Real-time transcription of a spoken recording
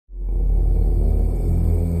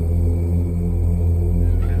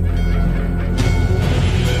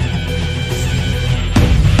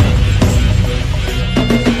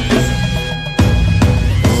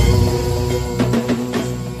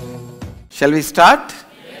Shall we start?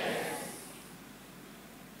 Yes.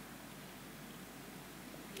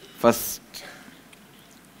 First,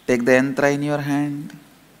 take the yantra in your hand.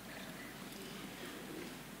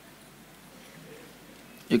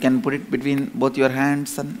 You can put it between both your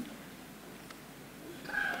hands and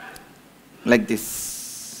like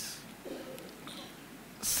this.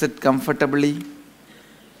 Sit comfortably.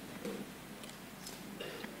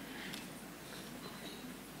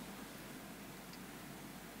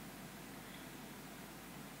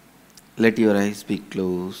 Let your eyes be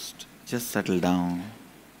closed. Just settle down.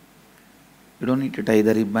 You don't need to tie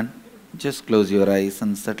the ribbon. Just close your eyes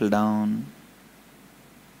and settle down.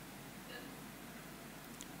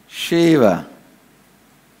 Shiva,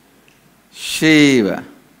 Shiva,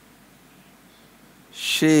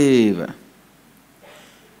 Shiva,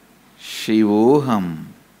 Shivoham.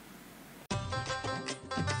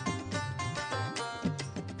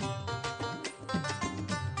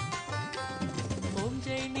 Om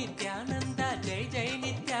Jai Nithyananda, Jai Jai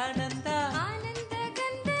Nithyananda, Ananda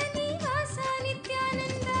Ganda Nivasa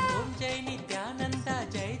Nithyananda. Om Jai Nithyananda,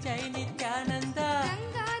 Jai Jai Nithyananda,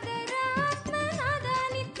 Gangadhara Atmanada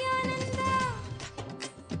Nithyananda.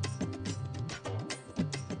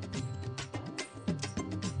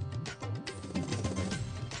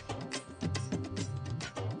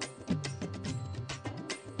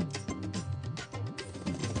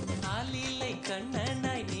 ஆலிலை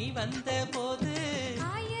கண்ணனாய் நீ வந்த போது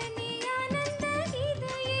ஆயனே ஆனந்த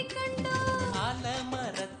கீதையை கண்டோம்.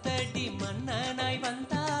 ஆலமரத்தடி மன்னனாய்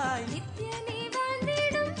வந்தாய், நித்யனே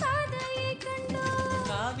வாழ்ந்திடும் பாதையை கண்டோம்.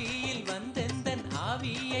 காவியில் வந்தெந்தன்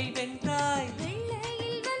ஆவியை வென்றாய்,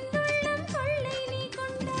 வெள்ளையில் வந்துள்ளம் கொள்ளை நீ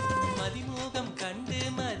கொண்டாய். மதிமோகம் கண்டு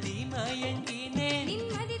மதி மயங்கினேன்,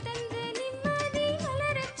 நிம்மதி தந்து நிம்மதி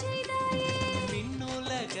மலரச் செய்தாயே.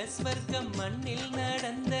 விண்ணுலக ஸ்வர்க்கம் மண்ணில்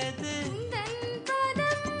நடந்தது, உந்தன்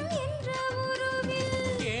பாதம் என்ற ஊரு.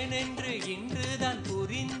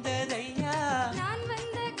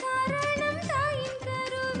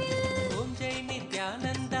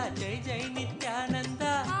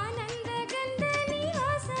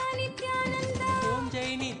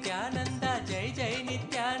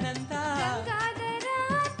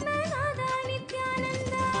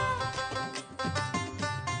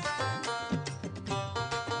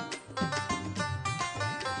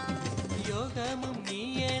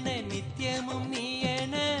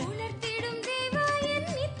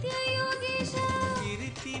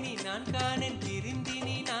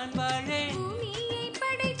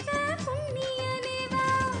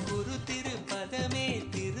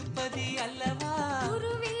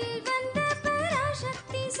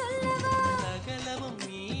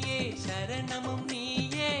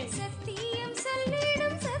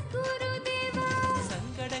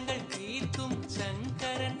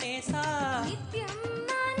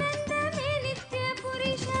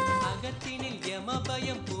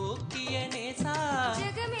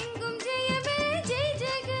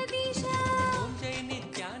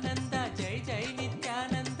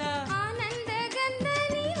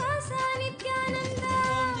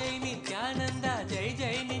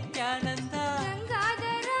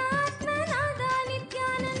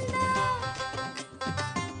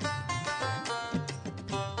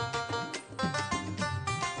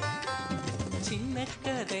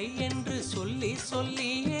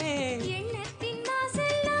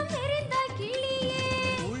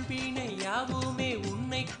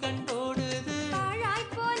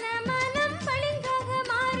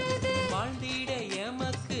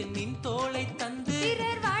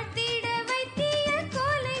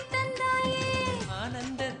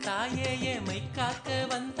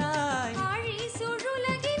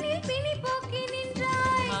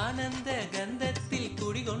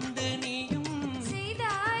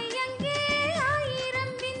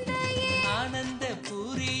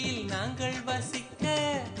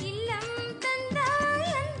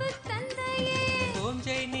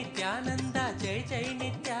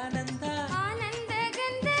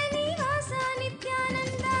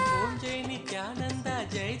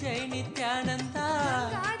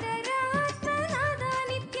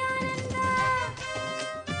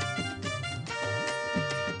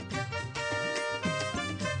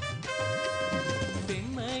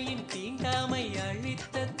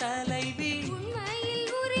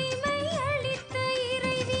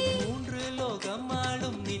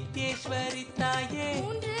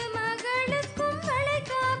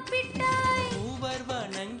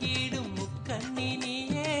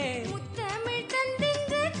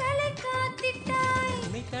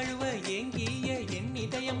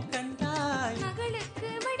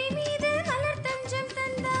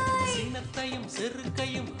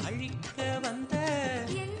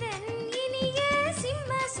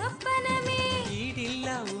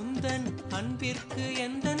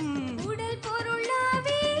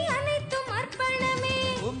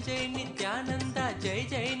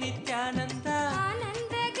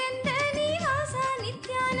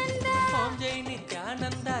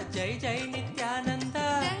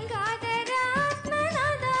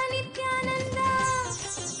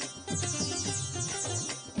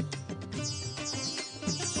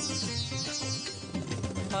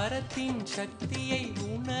 மனதின் சக்தியை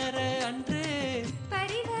உணர அன்று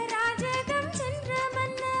பரிவராஜகம் சென்ற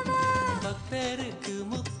மன்னவா பக்தருக்கு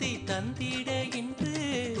முக்தி தந்திட இன்று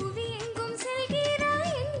புவி எங்கும்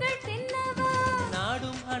செல்கிறாய் எங்கள் தென்னவா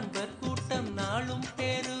நாடும் அன்பர் கூட்டம் நாளும்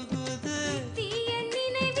பெருகுது தீய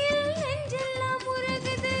நினைவில் நெஞ்செல்லாம்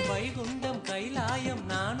உருகுது வைகுண்டம் கைலாயம்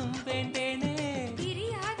நானும் வேண்டேனே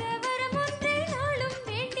பிரியாத வரம் ஒன்றை நாளும்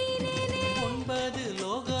வேண்டினேனே 9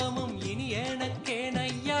 லோகமும் இனி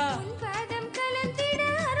எனக்கேனையா உன் பாதம் கலந்திட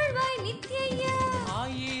அருள்வாய் நித்யையா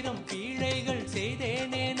 1000 பீழைகள்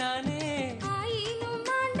செய்தேனே நானே ஆயினும்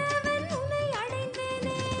ஆண்டவன் உன்னை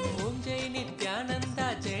அடைந்தேனே ஓம் ஜெய் நித்யானந்தா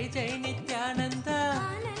ஜெய் ஜெய் நித்யானந்தா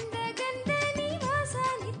ஆனந்த கந்த நிவாசா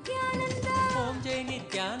நித்யானந்தா ஓம் ஜெய்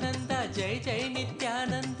நித்யானந்தா ஜெய் ஜெய்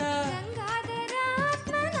நித்யானந்தா கங்காதர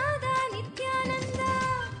ஆத்மநாதா நித்யானந்தா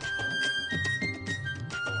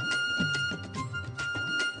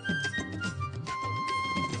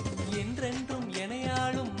என்றென்றும்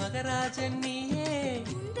எனையாளும் மகராஜன் நீயே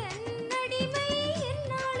உந்தன் அடிமை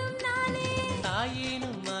என்னாலும் நானே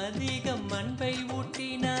தாயினும் அதிகம் அன்பை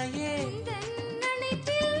ஊட்டினாயே உந்தன்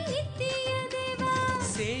அணைப்பில் நித்திய தேவா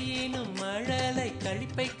சேயினும் மழலை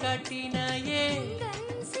கழிப்பை காட்டினாயே உந்தன்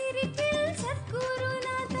சிரிப்பில்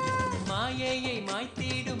சத்குருநாதா மாயையை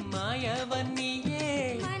மாய்த்திடும் மாயவன் நீயே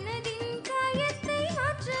மனதின் காயத்தை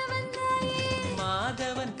மாற்ற வந்தாயே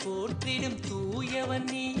மாதவன் போற்றிடும் தூயவன்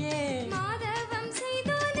நீயே மாதவம்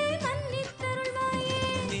செய்தோனே மன்னித்தருள்வாயே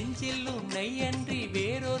நெஞ்சில் உன்னை அன்றி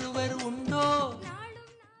வேறொருவர் உண்டோ நாளும்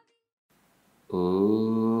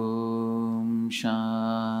Om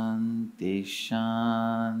Shanti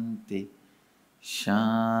Shanti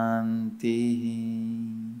Shanti.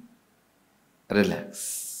 Relax.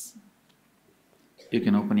 You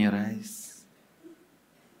can open your eyes.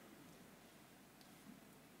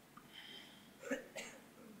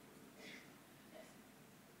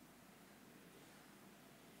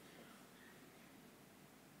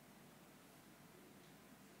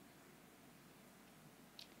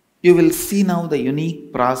 You will see now the unique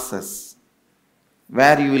process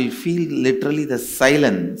where you will feel literally the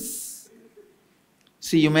silence.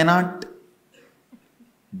 See, you may not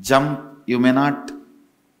jump, you may not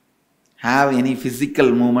have any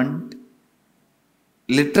physical movement.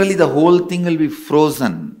 Literally the whole thing will be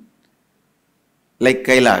frozen like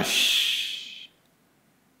Kailash.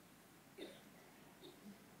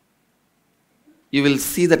 You will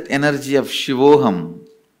see that energy of Shivoham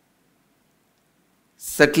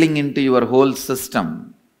settling into your whole system.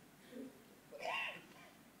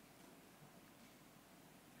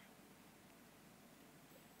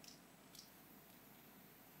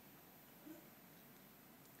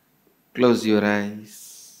 Close your eyes.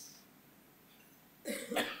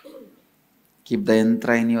 Keep the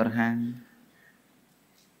yantra in your hand.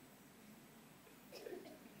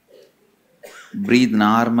 Breathe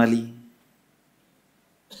normally.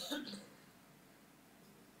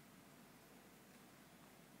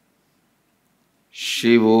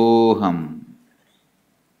 Shivoham,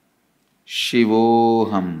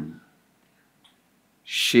 Shivoham,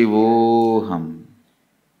 Shivoham.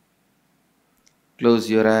 Close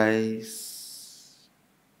your eyes.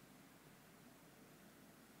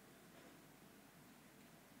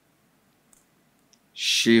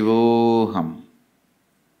 Shivoham,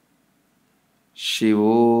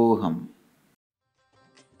 Shivoham.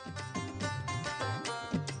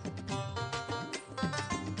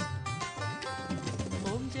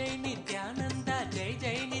 ஓம் ஜெய் நித்யானந்தா ஜெய்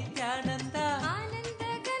ஜெய் நித்யானந்தா ஆனந்த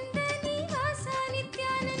கந்த நிவாசா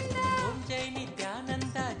நித்யானந்தா ஓம் ஜெய்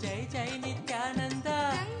நித்யானந்தா ஜெய் ஜெய் நித்யானந்தா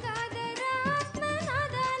கங்காதர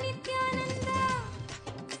ஆத்மநாதா நித்யானந்தா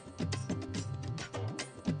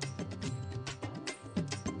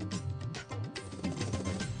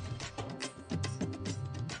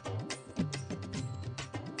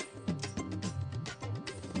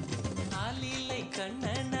ஆலிலை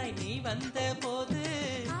கண்ணனாய் நீ வந்த போது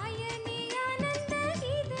ஆயனே ஆனந்த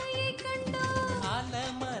கீதையை கண்டோம்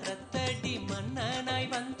ஆலமரத்தடி மன்னனாய்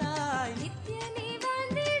வந்தாய் நித்யனே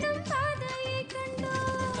வாழ்ந்திடும் பாதையை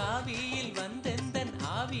கண்டோம் காவியில் வந்தெந்தன்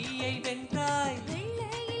ஆவியை வென்றாய்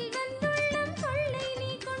வெள்ளையில் வந்துள்ளம் கொள்ளை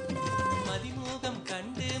நீ கொண்டாய் மதிமுகம்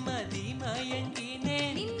கண்டு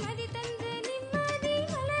மதிமயங்கினேன் நிம்மதி தந்து நிம்மதி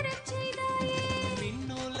மலரச் செய்தாயே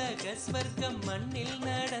விண்ணுலக ஸ்வர்க்கம் மண்ணில்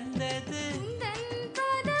நடந்தது உந்தன்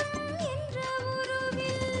பாதம் என்ற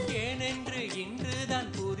உருவில் ஏனென்று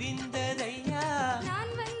இன்றுதான் புரிந்ததையா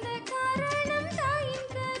நான் வந்த காரணம் தாயின்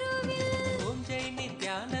கருவில் ஓம் ஜெய்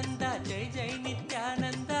நித்யானந்தா ஜெய் ஜெய்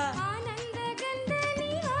நித்யானந்தா ஆனந்த கந்த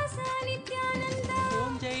நிவாசா நித்யானந்தா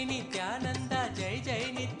ஓம் ஜெய் நித்யானந்தா ஜெய் ஜெய்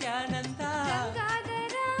நித்யானந்தா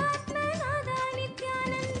கங்காதர ஆத்மநாதா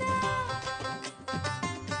நித்யானந்தா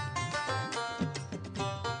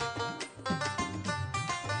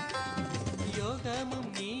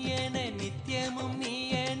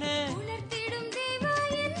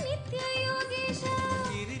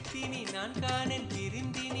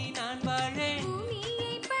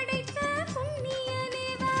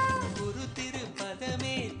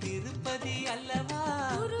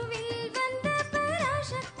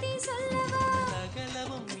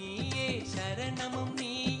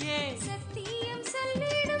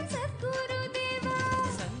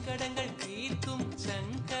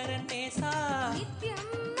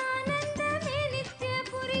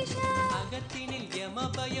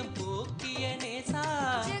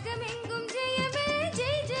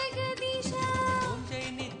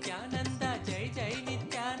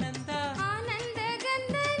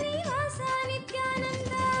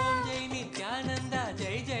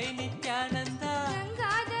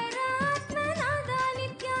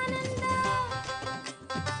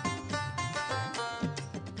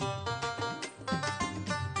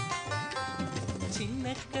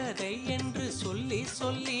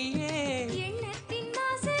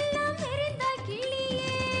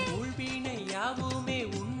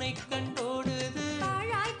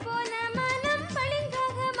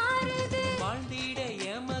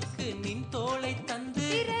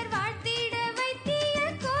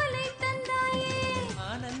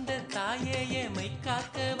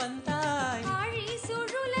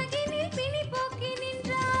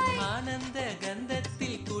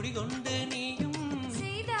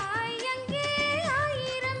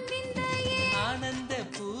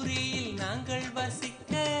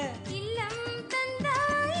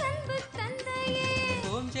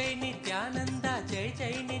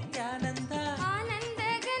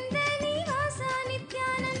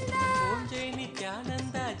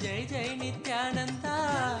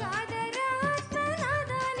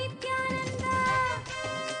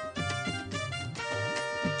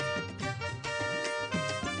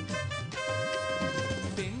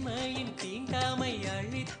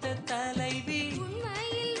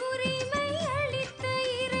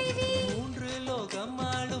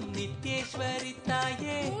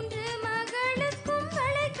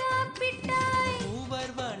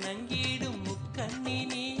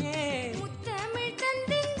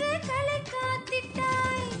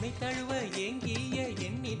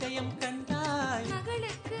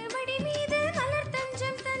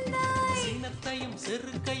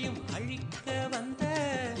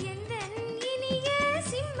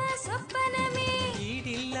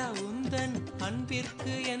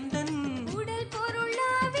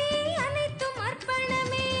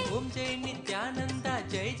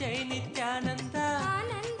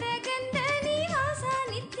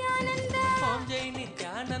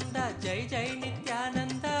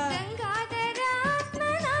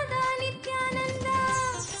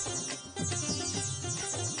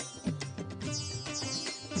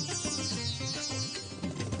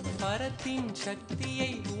வரத்தின் சக்தியை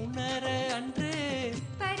உணர அன்று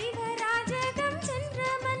பரிவராஜகம் சென்ற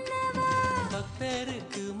மன்னவா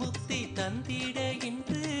பக்தருக்கு முக்தி தந்திட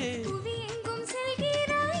இன்று புவி எங்கும்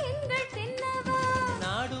செல்கிறாய் எங்கள் தென்னவா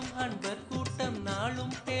நாடும் அன்பர் கூட்டம்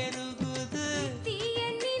நாளும் பெருகுது தீய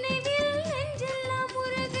நினைவில் நெஞ்செல்லாம்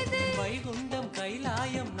உருகுது வைகுண்டம்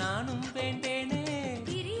கைலாயம் நானும் வேண்டேனே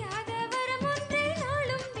பிரியாத வரம் ஒன்றை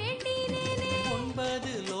நாளும் வேண்டினேனே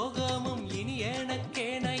 9 லோகமும் இனி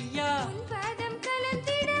எனக்கேனையா உன் பாதம்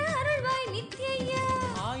கலந்திட அருள்வாய் நித்யையா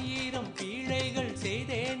 1000 பீழைகள்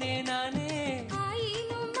செய்தேனே நானே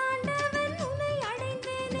ஆயினும் ஆண்டவன் உன்னை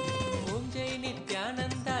அடைந்தேனே ஓம் ஜெய்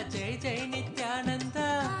நித்யானந்தா ஜெய் ஜெய் நித்யானந்தா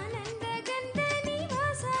ஆனந்த கந்த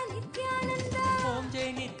நிவாசா நித்யானந்தா ஓம்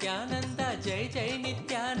ஜெய் நித்யானந்தா ஜெய் ஜெய்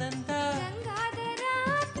நித்யானந்தா கங்காதர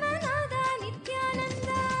ஆத்மநாதா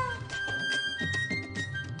நித்யானந்தா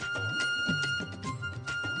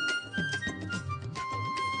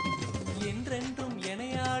என்றென்றும்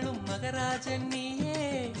எனையாளும் மகராஜன் நீயே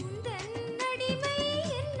உந்தன் அடிமை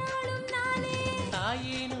என்னாலும் நானே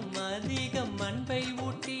தாயினும் அதிகம் அன்பை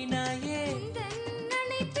ஊட்டினாயே உந்தன்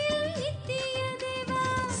அணைப்பில் நித்திய தேவா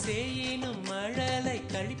சேயினும் மழலை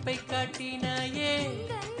கழிப்பை காட்டினாயே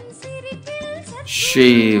உந்தன் சிரிப்பில்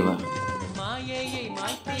Shiva, மாயையை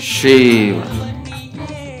மாற்றி Shiva,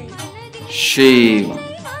 நீயே Shiva,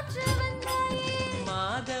 மாற்ற வந்தாயே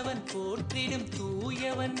மாதவன் போற்றிடும்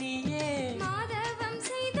தூயவன் நீயே மாதவம்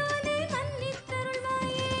செய்தோனே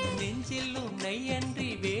மன்னித்தருள்வாயே நெஞ்சில் உன்னை அன்றி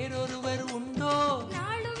வேறொருவர் உண்டோ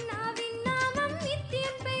நாளும் நாவின் நாமம்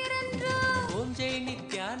நித்தியம் பெயரன்றோ ஓம் ஜெய்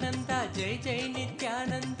நித்யானந்தா ஜெய் ஜெய்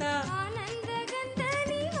நித்யானந்தா ஆனந்த கந்த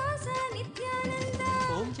நிவாசா நித்யானந்தா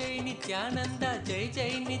ஓம் ஜெய் நித்யானந்தா ஜெய்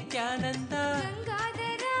ஜெய் நித்யானந்தா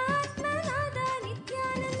கங்காதர ஆத்மநாதா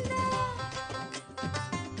நித்யானந்தா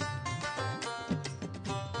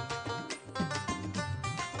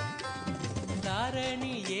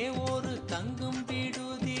தாரணியே ஒரு தங்கும்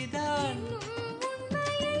விடுதிதான் என்னும்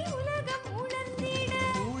உண்மையை உலகம் உணர்ந்திட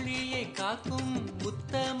ஊழியை காக்கும்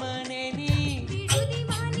உத்தமனே நீ விடுதி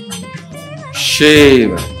மாநிலத்தில் வந்து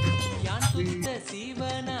Shiva, யான் துதித்த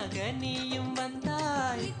சீவனாக நீயும்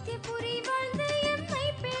வந்தாய் நித்தியபுரி வாழ்ந்து எம்மை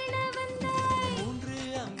பேண வந்தாய் 3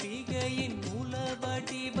 அம்பிகையின் மூல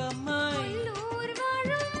வடிவமாய் உள்ளூர்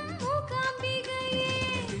வாழும் மூகாம்பிகையே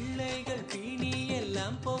பிள்ளைகள் பிணி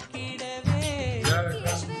எல்லாம் போக்கிடவே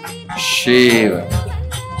ஈஸ்வரி Shiva,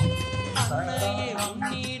 வந்தாயே அன்னையே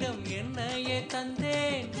உன்னிடம் என்னையே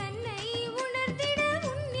தந்தேன் தன்னை உணர்ந்திட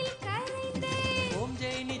உன்னில் கரைந்தேன் ஓம்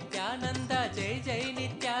ஜெய் நித்யானந்தா ஜெய் ஜெய்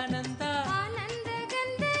நித்யானந்தா ஆனந்த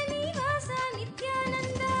கந்த நிவாசா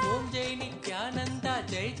நித்யானந்தா ஓம் ஜெய் நித்யானந்தா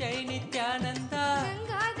ஜெய் ஜெய் நித்யானந்தா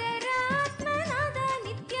கங்காதர ஆத்மநாதா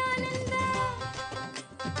நித்யானந்தா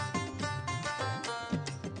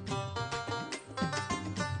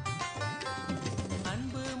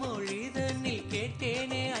அன்பு மொழிதனில்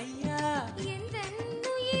கேட்டேனே ஐயா எந்தன்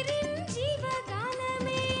உயிரின்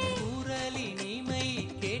ஜீவகானமே கூறலி நீமை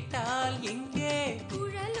கேட்டால் எங்கே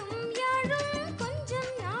குழலும் யாழும்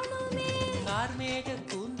கொஞ்சம் நானுமே கார்மேக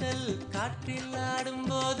கூந்தல் காற்றில்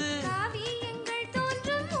ஆடும்போது காவியங்கள்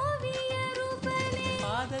தோன்றும் ஓவிய ரூபனே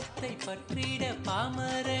பாதத்தை பற்றிட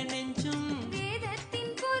பாமர நெஞ்சும்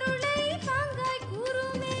வேதத்தின் பொருளை பாங்காய்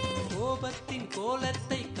கூறுமே கோபத்தின்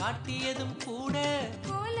கோலத்தை காட்டியதும் கூட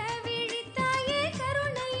கோல விழித்தாயே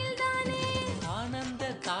கருணையில் தானே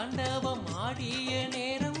ஆனந்த தாண்டவம் ஆடிய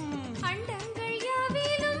நேரம் அண்டங்கள்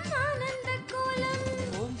யாவிலும் ஆனந்த கோலம்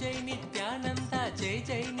ஓம் ஜெய் நித்யானந்தா ஜெய்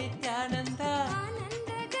ஜெய் நித்யானந்தா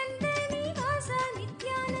ஆனந்த கந்த நிவாசா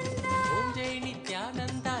நித்யானந்தா ஓம் ஜெய்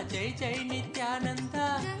நித்யானந்தா ஜெய் ஜெய் நித்யானந்தா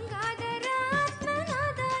கங்காதர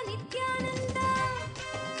ஆத்மநாதா நித்யானந்தா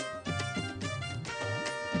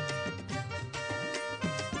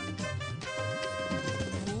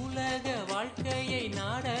உலக வாழ்க்கையை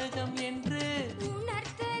நாடகம் என்று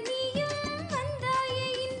உணர்த்த நீயும் வந்தாயே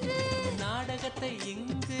இன்று நாடகத்தை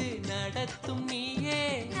இங்கு நடத்தும் நீயே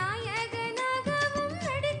நாயகனாகவும்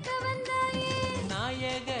நடிக்க வந்தாயே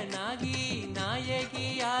நாயகனாகி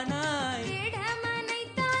நாயகியானாய்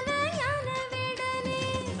வேடமனைத்தான ஞான வேடனே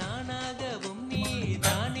நானாகவும் நீ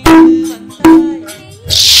தானிங்கு வந்தாய்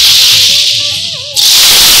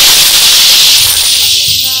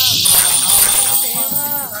எல்லாம் தேவா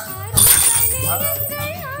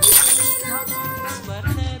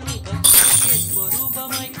ஸ்வர்ண ரூபத்தையே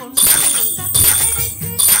ஸ்வரூபமாய் கொண்டு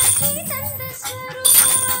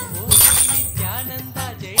ஓம் Jai Nithyananda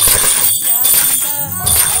Jai Jai Nithyananda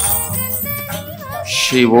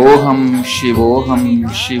Shivoham, Shivoham,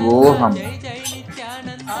 Shivoham. Jai Jai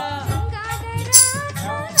Nithyananda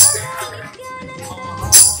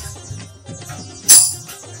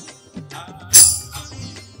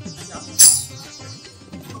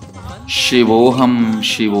Shivoham,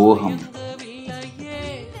 Shivoham,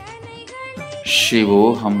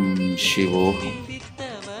 Shivoham, Shivoham,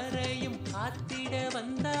 சிந்தித்தவரையும் காத்திட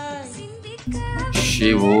வந்தாய்.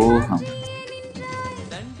 Shivoham,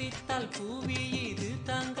 தண்டித்தால் பூவி இது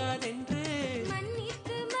தாங்காதென்று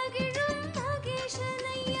மன்னித்து மகிழும்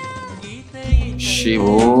மகேஷனையா கீதையை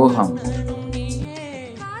Shivoham, தரும் நீயே.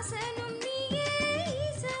 வாசனும் நீயே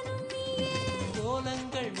ஈசனும் நீயே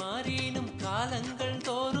கோலங்கள் மாறினும் காலங்கள்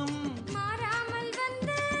தோறும் மாறாமல்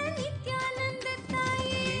வந்த நித்யானந்த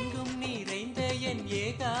தாயே எங்கும் நிறைந்த என்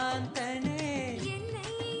ஏகாந்தனே.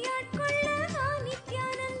 என்னை ஆட்கொள்ள வா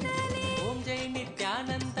நித்யானந்தனே ஓம் ஜெய்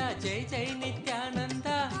நித்யானந்தா ஜெய் ஜெய்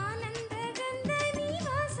நித்யானந்தா. ஆனந்த கந்த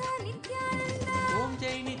நிவாசா நித்யானந்தா ஓம்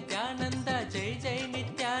ஜெய் நித்யானந்தா ஜெய் ஜெய்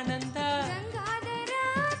நித்யானந்தா. கங்காதர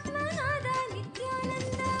ஆத்மநாதா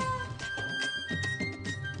நித்யானந்தா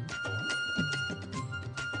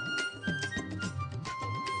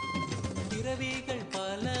பிறவிகள்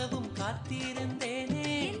பலவும் காத்திருந்தேனே.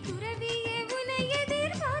 என் துறவியே உன்னை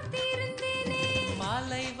எதிர்பார்த்திருந்தேனே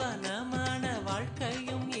பாலைவனமான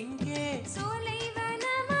வாழ்க்கையும் இங்கே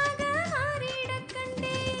சோலைவனமாக மாறிடக்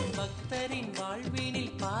கண்டேன் பக்தரின்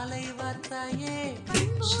வாழ்வினில் பாலை வார்த்தாயே.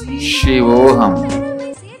 Shivoham, பெருமை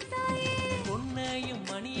சேர்த்தாயே பொன்னையும்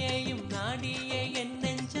மணியையும் நாடிய என்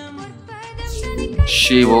நெஞ்சம் பதம் நினைக்க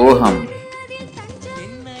Shivoham, அதில் தஞ்சம்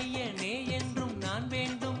என்னையனே என்றும் நான்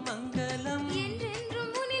வேண்டும் மங்களம்.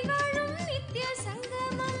 என்றென்றும் உன்னில் வாழும் நித்ய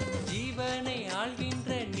சங்கமம் ஜீவனை ஆள்கின்ற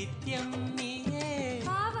நித்யம் நீயே.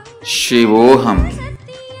 பாவங்கள் Shivoham,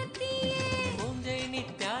 சத்தியத்தியே ஓம் ஜெய்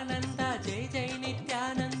நித்யானந்தா ஜெய் ஜெய்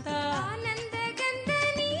நித்யானந்தா. ஆனந்த கந்த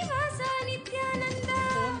நிவாசா நித்யானந்தா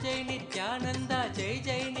ஓம் ஜெய் நித்யானந்தா ஜெய்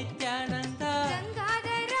ஜெய் நித்யானந்தா.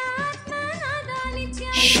 கங்காதர ஆத்மநாதா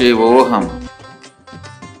நித்யானந்தா Shivoham,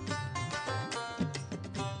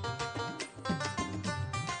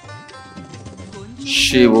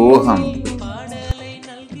 Shivoham, பாடலை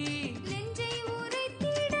நல்கி நெஞ்சை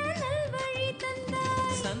உரைத்திட நல்வழி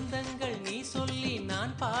தந்தாய் சந்தங்கள் நீ சொல்லி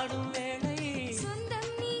நான் பாடும் வேளை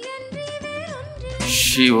சொந்தம் நீ அன்றி வேறொன்று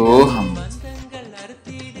Shivoham, பந்தங்கள்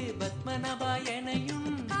அறுத்திடு பத்மநாபா எனையும்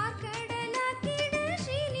பார்க்கடலாக்கிடு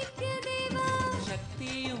ஸ்ரீ நித்ய தேவா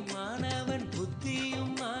சக்தியும் மாணவன்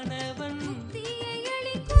புத்தியும் மாணவன் தீயை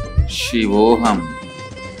அளிக்கும் Shivoham,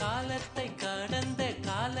 காலத்தை கடந்த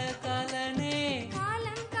காலகாலனே.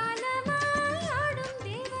 காலம் காலமாய் ஆடும்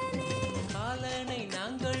தேவனே காலனை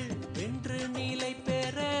நாங்கள் வென்று நிலை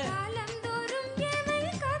பெற காலந்தோறும் எமை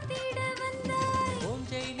காத்திட வந்தாய் ஓம்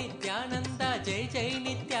ஜெய் நித்யானந்தா ஜெய் ஜெய்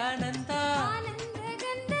நித்யானந்தா. ஆனந்த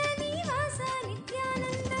கந்த நிவாசா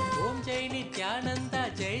நித்யானந்தா ஓம் ஜெய் நித்யானந்தா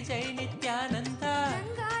ஜெய் ஜெய் நித்யானந்தா.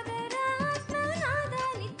 கங்காதர ஆத்மநாதா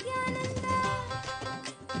நித்யானந்தா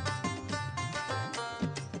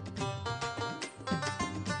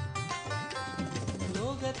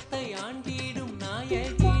லோகத்தை ஆண்டிடும்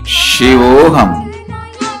நாயகி Shivoham,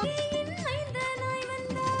 நாயகியின் மைந்தனாய்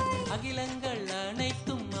வந்தாய் அகிலங்கள்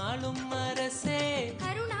அனைத்தும் ஆளும் அரசே.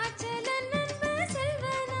 அருணாச்சலன் அன்பு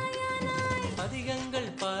செல்வனாயானாய்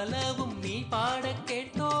பதிகங்கள் பலவும் நீ பாடக்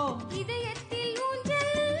கேட்டோம். இதயத்தில்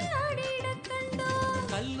ஊஞ்சல் ஆடிடக் கண்டோம்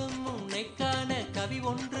கல்லும் உன்னை காண கவி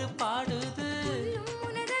ஒன்று பாடுது. சொல்லும்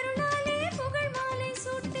உனதருளாலே புகழ் மாலை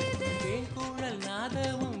சூட்டுது வேங்குழல்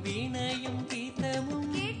நாதமும் வீணையும் கீதமும்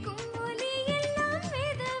கேட்கும் ஒலி எல்லாம்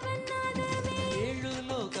வேதவன் நாதமே ஏழு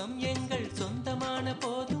லோகம் எங்கள் சொந்தமான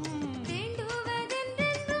போதும்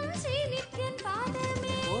வேண்டுவதென்றென்றும் ஸ்ரீ நித்யன்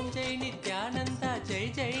பாதமே ஓம் ஜெய் நித்யானந்தா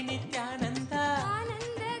ஜெய் ஜெய் நித்யானந்தா.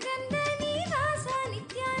 ஆனந்த கந்த நிவாசா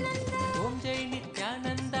நித்யானந்தா ஓம் ஜெய்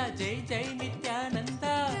நித்யானந்தா ஜெய் ஜெய்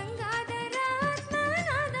நித்யானந்தா. கங்காதர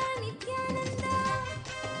ஆத்மநாதா நித்யானந்தா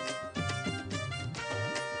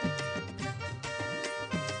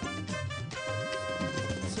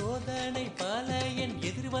சோதனை பல என்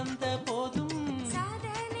எதிர் வந்த போதும்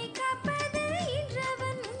சாதனை காப்பது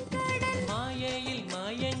இன்றவன் முன்கடன் மாயையில்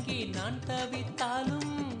மயங்கி நான்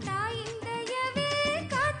தவித்தாலும் தாயின் தயவே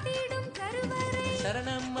காத்திடும் கருவறை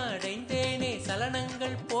சரணம் அடைந்தேனே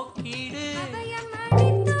சலனங்கள் போக்கீடு. அபயம்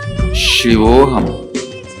அளித்தாய் Shivoham,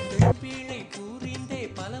 பிழை புரிந்தே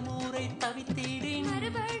பலமுறை தவித்தீடின்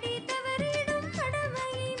மறுபடி தவறிடும்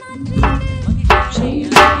கடமையை மாற்றிடு மகிழ்ச்சி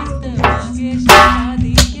அளித்த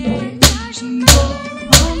மகேஷாதியே.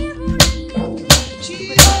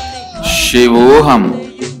 Shivoham,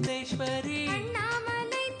 யுக்தேஸ்வரி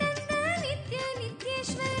அண்ணாமலை தந்த நித்ய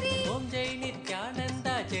நித்யேஸ்வரி ஓம் ஜெய்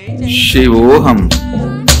நித்யானந்தா ஜெய் ஜெய் Shivoham,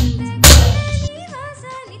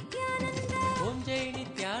 நிவாசா நித்யானந்தா ஓம் ஜெய்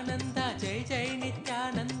நித்யானந்தா ஜெய் ஜெய்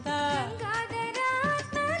நித்யானந்தா. கங்காதர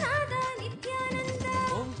ஆத்மநாதா நித்யானந்தா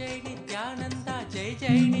ஓம் ஜெய் நித்யானந்தா ஜெய்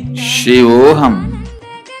ஜெய் நித்யானந்தா. Shivoham, ஆனந்த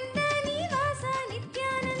கந்த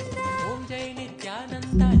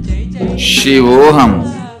Shivoham.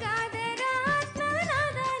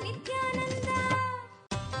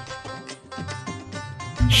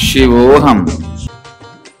 Shivoham.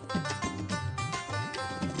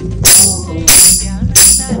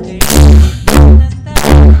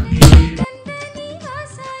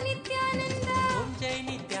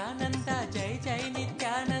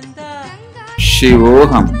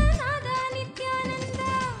 Shivoham.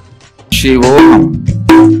 Shivoham.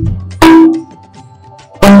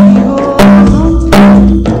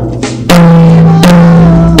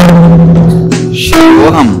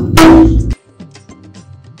 Shivoham.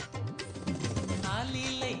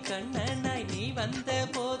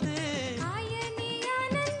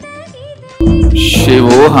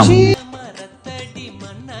 Shivoham.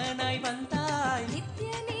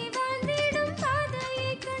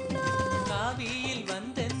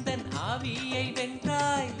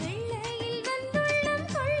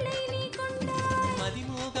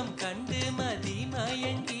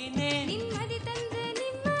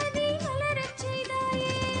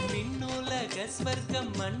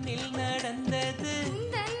 ஸ்வர்க்கம் மண்ணில் நடந்தது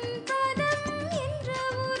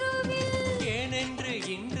ஏனென்று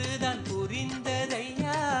இன்றுதான்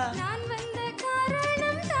புரிந்ததையா நான் வந்த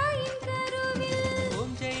காரணம் தாயின் கருவில்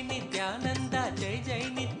ஓம் ஜெய் நித்யானந்தா ஜெய் ஜெய்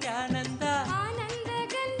நித்யானந்தா ஆனந்த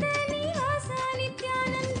கந்தனி வாசா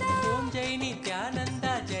நித்யானந்தா ஓம் ஜெய்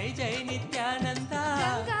நித்யானந்தா ஜெய் ஜெய் நித்யானந்தா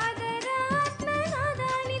கங்காதர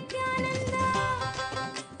ஆத்மநாதா நித்யானந்தா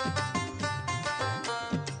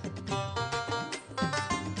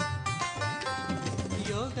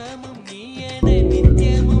யோகமும் நீயன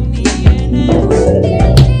நித்யமும் நீயன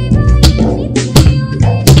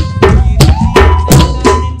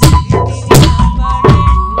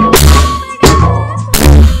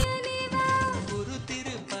குரு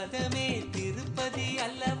திருப்பதமே திருப்பதி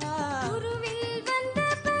அல்லவா குருவில் வந்த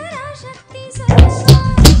பராசக்தி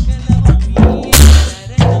சகலமும் நீயே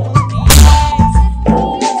சரணமும் நீயே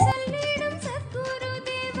சொல்லிடும் சத்குரு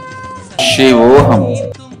தேவா Shivoham.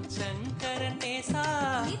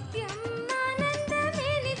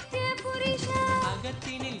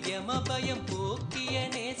 அகத்தினில் யமபயம் போக்கிய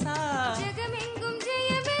நேசா ஜெகமெங்கும்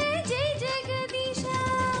ஜெயமே ஜெய் ஜெகதீஷா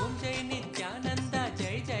ஓம் ஜெய் நித்யானந்தா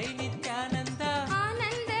ஜெய் ஜெய் நித்யானந்தா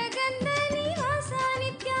ஆனந்த கந்தனி வாசா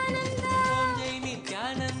நித்யானந்தா ஓம் ஜெய்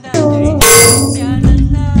நித்யானந்தா ஜெய் ஜெய்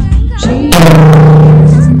நித்யானந்தா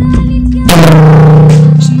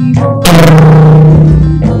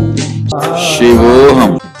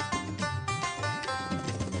Shivoham.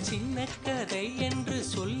 சின்ன கதை என்று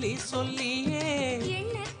சொல்லி சொல்லியே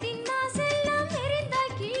எண்ணத்தின் மாசெல்லாம்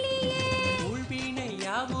எரிந்தாய் கிளியே உள்வீணை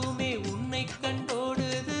யாவுமே உன்னை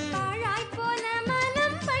கண்டோடுது பாழாய் போன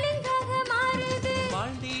மனம் பளிங்காக மாறுது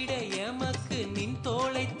வாழ்ந்திட எமக்கு நின்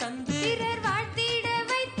தோளை தந்து பிறர் வாழ்த்திட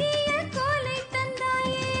வைத்திய கோலை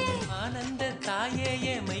தந்தாயே ஆனந்த தாயே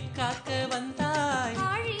எமை காக்க வந்தாய்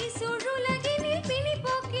ஆழி சுழுலகினில் பிணி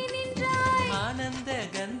போக்கி நின்றாய் ஆனந்த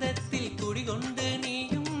கந்தத்தில் குடிகொண்டு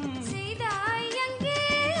நீயும் செய்தாய் அங்கே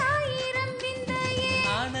ஆயிரம் விந்தையே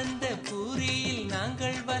ஆனந்த பூரியில்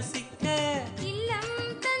நாங்கள் வசிக்க இல்லம்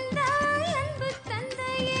தந்தாய் அன்பு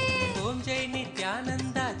தந்தையே ஓம் ஜெய்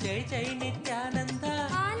நித்யானந்தா ஜெய் ஜெய் நித்யானந்தா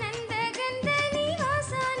ஆனந்த கந்தனி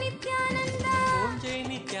வாசா நித்யானந்தா ஓம் ஜெய்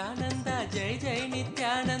நித்யானந்தா ஜெய் ஜெய்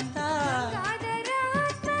நித்யானந்தா கங்காதர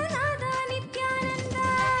ஆத்மநாதா நித்யானந்தா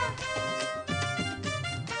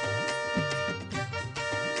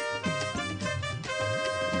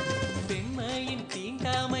பெண்மையின்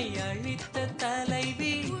தீண்டாமை அழித்த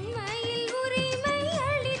தலைவி உண்மையில் உரிமை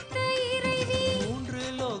அளித்த இறைவி மூன்று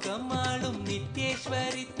லோகம் ஆளும்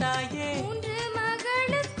நித்யேஸ்வரி தாயே மூன்று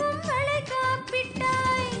மகளுக்கும் வளை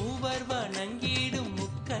காப்பிட்டாய் மூவர் வணங்கிடும்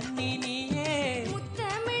முக்கண்ணி நீயே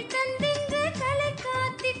முத்தமிழ் தந்திங்கு கலை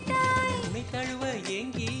காத்திட்டாய் உன்னை தழுவ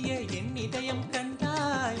ஏங்கிய என் இதயம்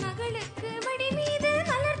கண்டாய் மகளுக்கு மடி மீது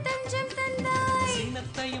மலர் தஞ்சம் தந்தாய்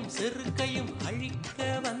சின்னத்தையும் செருக்கையும் அழிக்க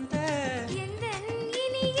வந்த எந்தன்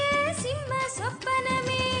இனிய சிம்ம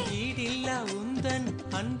சொப்பனமே ஈடில்லா உந்தன்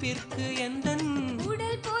அன்பிற்கு எந்தன்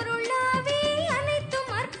உடல் பொருளாவே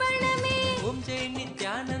அனைத்தும் அர்ப்பணமே ஓம் ஜெய்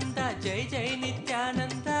நித்யானந்தா ஜெய் ஜெய்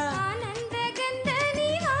நித்யானந்தா ஆனந்த கந்தனி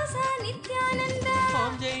வாசா நித்யானந்தா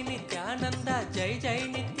ஓம் ஜெய் நித்யானந்தா ஜெய் ஜெய்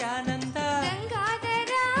நித்யானந்தா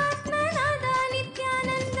கங்காதர ஆத்மநாதா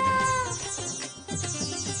நித்யானந்தா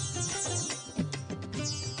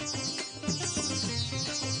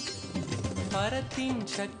பரத்தின்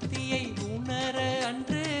சக்தியை உணர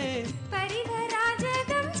அன்று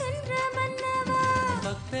பரிவராஜகம் சென்ற மன்னவா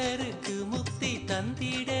பக்தருக்கு முக்தி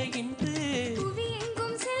தந்திட இன்று புவி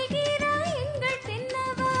எங்கும் செல்கிறாய் எங்கள்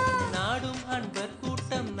தென்னவா நாடும் அன்பர்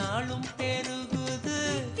கூட்டம் நாளும் பெருகுது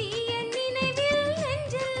தீய நினைவில்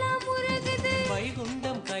நெஞ்செல்லாம் உருகுது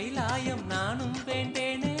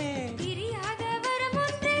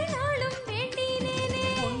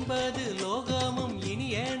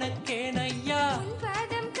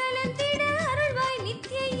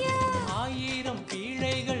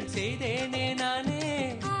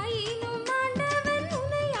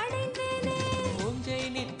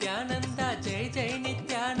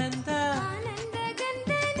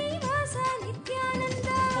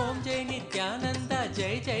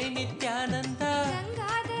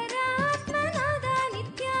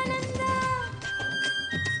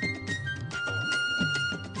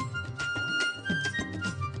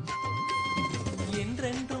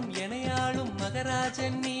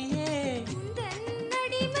ராஜன் நீயே உந்தன்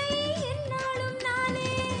அடிமை என்னாலும்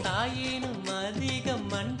நானே தாயினும் அதிகம்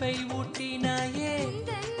அன்பை ஊட்டினாயே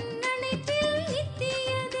உந்தன் அணைப்பில் நித்திய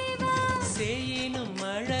தேவா சேயினும்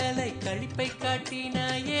மழலை கழிப்பை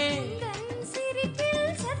காட்டினாயே உந்தன் சிரிப்பில்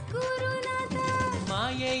சத்குருநாதா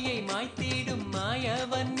மாயையை மாய்த்திடும்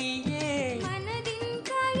மாயவன் நீயே மனதின்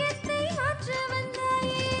காயத்தை மாற்ற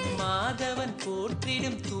வந்தாயே மாதவன்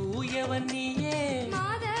போற்றிடும் தூயவன் நீயே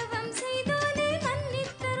மாதவம் செய்தோனே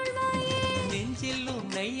மன்னித்தருள்வாயே நெஞ்சில்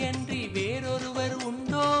உன்னை அன்றி வேறொருவர்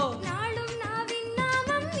உண்டோ நாளும் நாவின்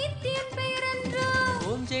நாமம் நித்தியம் பெயரன்றோ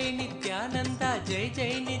ஓம் ஜெய் நித்யானந்தா ஜெய்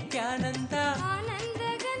ஜெய் நித்யானந்தா ஆனந்த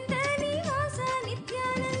கந்த நிவாசா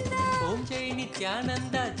நித்யானந்தா ஓம் ஜெய்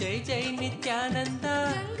நித்யானந்தா ஜெய் ஜெய் நித்யானந்தா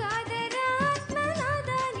கங்காதர ஆத்மநாதா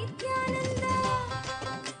நித்யானந்தா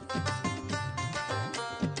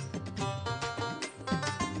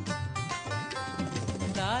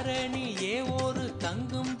தாரணியே ஒரு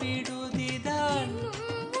தங்கும் விடுதிதான் என்னும்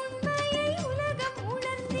உண்மையை உலகம்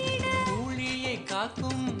உணர்ந்திட ஊழியை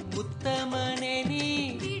காக்கும் உத்தமனே நீ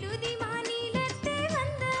விடுதி மாநிலத்தே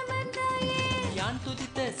வந்தமர்ந்தாயே யான்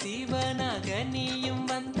துதித்த சீவனாக நீயும்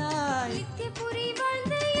வந்தாய் நித்தியபுரி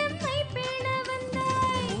வாழ்ந்து எம்மை பேண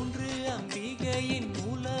வந்தாய் மூன்று அம்பிகையின்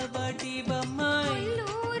மூல வடிவமாய்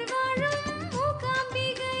உள்ளூர் வாழும்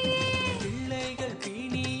மூகாம்பிகையே பிள்ளைகள்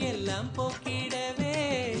பிணி எல்லாம் போக்கிடவே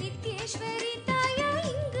நித்யேஸ்வரி தாயா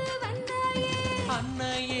இங்கு வந்தாயே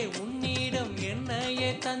அன்னையே உன்னிடம்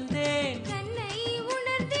என்னையே தந்தேன் தன்னை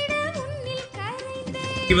உணர்ந்திட உன்னில் கரைந்தேன்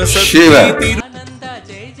Shiva. ஆனந்தா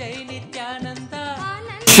ஜெய் ஜெய் நித்யானந்தா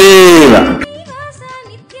ஆனந்த Shiva. நிவாசா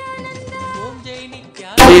நித்யானந்தா ஓம் Jai Nithya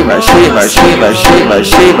Shiva, Shiva, Shiva, Shiva,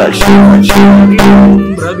 Shiva, Shiva, Shiva,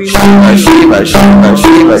 Shiva, Shiva,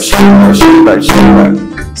 Shiva, Shiva, Shiva,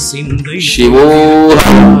 Shivoham,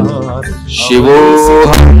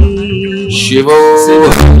 Shivoham,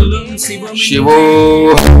 Shivoham, Shivoham,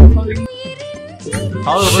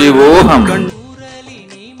 Shivoham. ஊரலி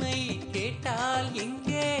நீமை கேட்டால்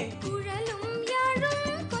எங்கே குழலும் யாழும்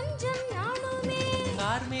கொஞ்சம் நானுமே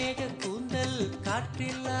கார்மேக கூந்தல்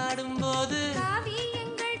காற்றில் ஆடும்போது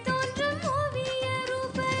காவியங்கள் தோன்றும் ஓவிய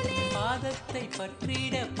ரூபனே பாதத்தை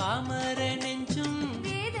பற்றிட பாமர நெஞ்சும்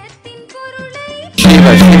வேதத்தின் பொருளை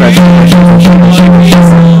Shiva, Shiva, Shiva, Shiva, Shiva, Shiva,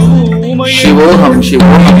 Shivoham,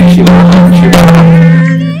 Shivoham, Shivoham, Shivoham,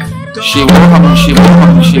 Shivoham,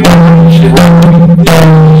 Shivoham, Shivoham,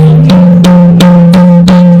 Shivoham.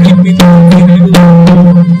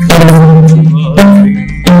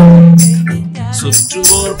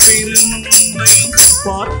 சுற்றுவோர் பெருமை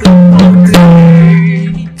பார்த்து பார்த்து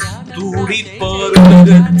துடிப்பார்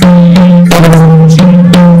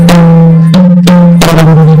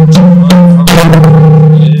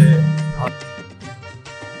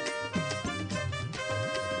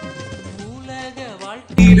உலக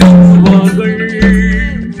வாழ்க்கை இருவார்கள்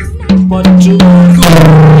பற்றுவார்கள்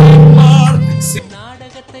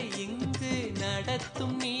நாடகத்தை இங்கு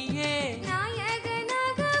நடத்தும் நீயே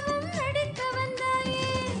நாயகனாகவும் நடிக்க வந்தாயே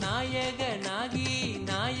நாயகனாகி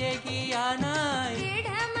நாயகியானாய்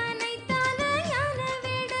வேடமனைத்தான ஞான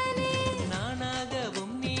வேடனே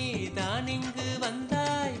நானாகவும் நீ தான் இங்கு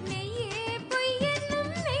வந்தாய் மெய்யே பொய்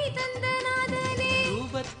என்னும் மெய் தந்த நாதனே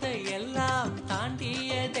ரூபத்தை எல்லாம் தாண்டிய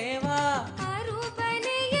தேவா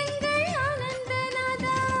அரூபனே எங்கள்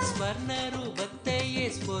ஆனந்தநாதா ஸ்வர்ண ரூபத்தையே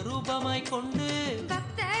ஸ்வரூபமாய் கொண்டு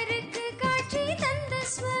பக்தருக்கு காட்சி தந்த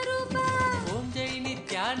ஸ்வரூபா ஓம் ஜெய்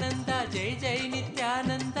நித்யானந்தா ஜெய் ஜெய்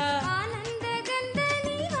நித்யானந்தா ஆனந்த கந்த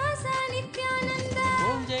நிவாசா நித்யானந்தா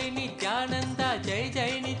ஓம் ஜெய் நித்யானந்தா ஜெய்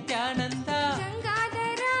ஜெய் நித்யானந்தா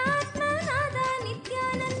கங்காதர ஆத்மநாதா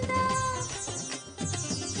நித்யானந்தா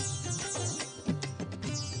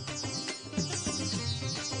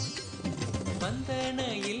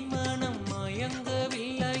வந்தனையில் மனம்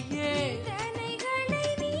மயங்கவில்லையே வேதனைகளை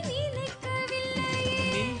நீ நினைக்கவில்லையே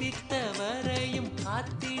நிந்தித்தவரையும்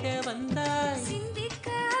காத்திட வந்தாய் சிந்திக்க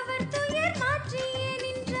அவர் துயர் மாற்றியே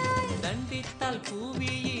நின்றாய் தண்டித்தால்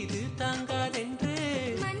பூவி இது தாங்காதென்று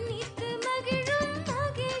மன்னித்து மகிழும்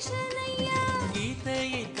மகேஷனையா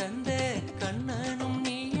கீதையை தந்த கண்ணனும்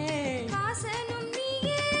நீயே வாசனும்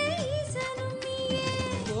நீயே ஈசனும் நீயே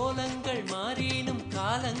கோலங்கள் மாறினும்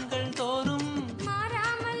காலங்கள் தோறும்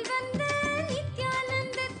மாறாமல் வந்த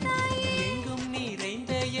நித்யானந்த தாயே எங்கும்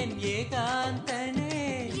நிறைந்த என் ஏகாந்தனே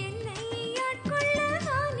என்னை ஆட்கொள்ள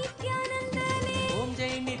வா நித்யானந்தனே ஓம்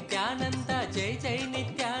ஜெய் நித்யானந்தா ஜெய் ஜெய்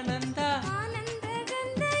நித்யானந்தா ஆனந்த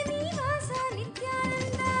கந்த நிவாசா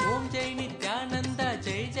நித்யானந்தா ஓம் ஜெய் நித்யானந்தா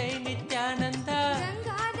ஜெய் ஜெய் நித்யானந்தா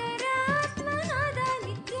கங்காதர ஆத்மநாதா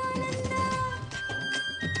நித்யானந்தா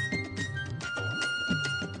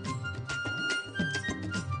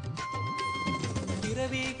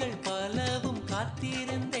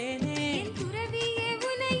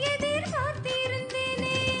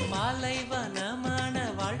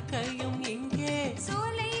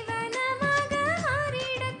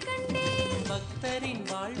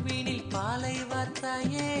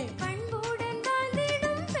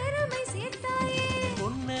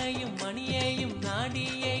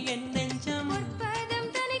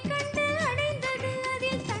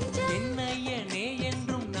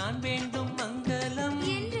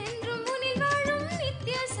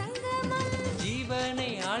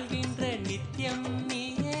வாழ்கின்ற நித்யம்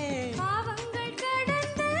நீயே பாவங்கள்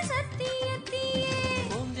கடந்த சத்தியத்தியே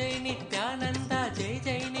ஓம் ஜெய் நித்யானந்தா ஜெய்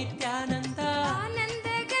ஜெய் நித்யானந்தா ஆனந்த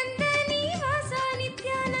கந்த நிவாசா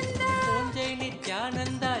நித்யானந்தா ஓம் ஜெய்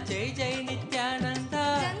நித்யானந்தா ஜெய் ஜெய் நித்யானந்தா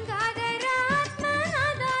கங்காதர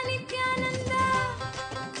ஆத்மநாதா நித்யானந்தா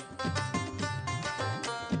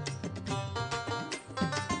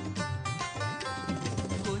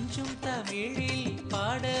கொஞ்சம் தமிழில்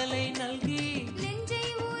பாடலை நல்கி நெஞ்சை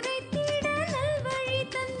உரைத்திட நல்வழி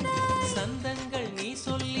தந்தாய் சந்தங்கள் நீ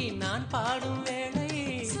சொல்லி நான் பாடும் வேளை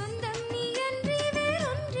சொந்தம் நீ அன்றி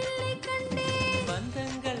வேறொன்றில்லை கண்டேன்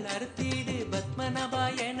பந்தங்கள் அறுத்திடு பத்மநாபா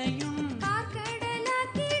எனையும்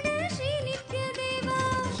பார்க்கடலாக்கிடு ஸ்ரீ நித்ய தேவா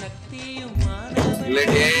சக்தியும் மாணவன்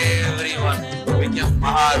Let everyone become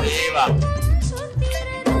Mahadeva.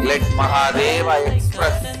 Let Mahadeva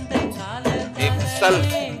express himself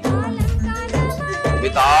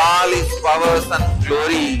with all his powers and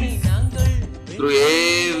glory through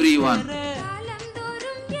everyone.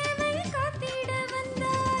 காலந்தோறும் எமை காத்திட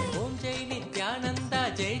வந்தாய் ஓம் ஜெய் நித்யானந்தா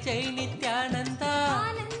ஜெய் ஜெய் நித்யானந்தா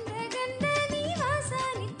ஆனந்த கந்த நிவாசா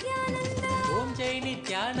நித்யானந்தா ஓம் ஜெய்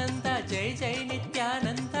நித்யானந்தா ஜெய் ஜெய்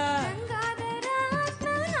நித்யானந்தா கங்காதர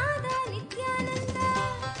ஆத்மநாதா நித்யானந்தா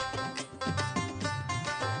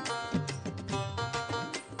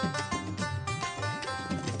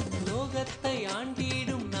லோகத்தை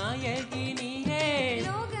ஆண்டிடும் நாயகி நீயே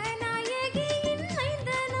லோகநாயகியின்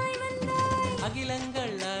மைந்தனாய் வந்தாய்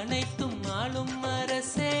அகிலங்கள் அனைத்தும் ஆளும்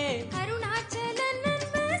அரசே அருணாச்சலன்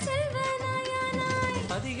அன்பு செல்வனாயானாய்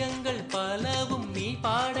பதிகங்கள் பலவும் நீ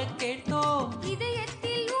பாடக் கேட்டோம்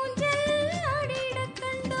இதயத்தில் ஊஞ்சல் ஆடிடக்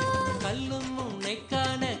கண்டோம் கல்லும் உன்னை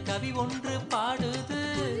காண கவி ஒன்று பாடுது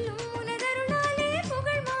புல்லும் உனதருளாலே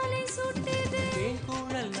புகழ் மாலை சூட்டுது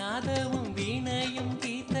வேங்குழல் நாதமும் வீணையும்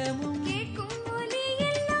கீதமும் கேட்கும் ஒலி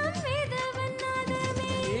எல்லாம் வேதவன் நாதமே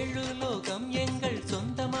ஏழு லோகம் எங்கள்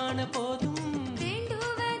சொந்தமான போதும்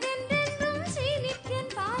வேண்டுவதென்றென்றும் ஸ்ரீ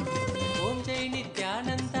நித்யன் பாதமே ஓம் ஜெய்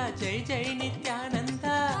நித்யானந்தா ஜெய் ஜெய்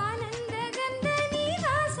நித்யானந்தா ஆனந்த கந்த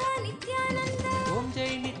நிவாசா நித்யானந்தா ஓம்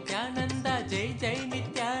ஜெய் நித்யானந்தா ஜெய் ஜெய்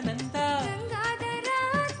நித்யானந்தா கங்காதர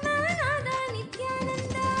ஆத்மநாதா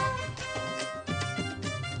நித்யானந்தா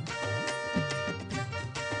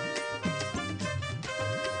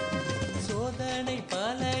சோதனை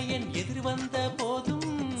பல என் எதிர் வந்த போதும்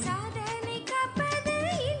சாதனை காப்பது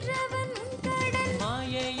இன்றவன் உன் கடன்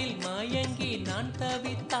மாயையில் மயங்கி நான்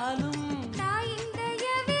தவித்தாலும் தாயின்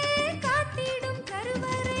தயவே காத்திடும்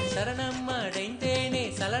கருவறை சரணம் அடைந்தேனே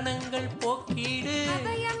சலனங்கள் போக்கீடு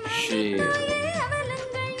அபயம் ஸ்ரீ. அளித்தாயே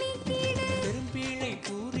அவலங்கள் நீக்கிடு பெரும்பிழை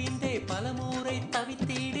கூறிந்தே பலமுறை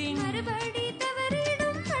தவித்தீடின் மறுபடி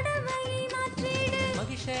தவறிடும் கடமையை மாற்றிடு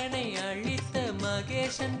மகிஷனை அழித்த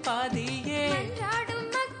மகேஷன் பாதியே மன்றாடும்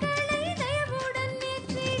மக்களை தயவுடன்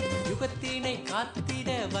ஏற்றிடு யுகத்தினை காத்திட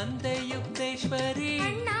வந்த யுக்தேஸ்வரி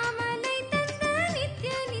அண்ணாமலை தந்த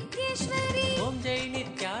நித்ய நித்யேஸ்வரி ஓம் ஜெய்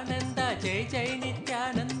நித்யானந்தா ஜெய் ஜெய்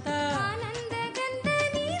நித்யானந்தா ஆனந்த கந்த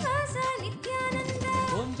நிவாசா நித்யானந்தா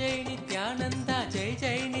ஓம் ஜெய் நித்யானந்தா ஜெய்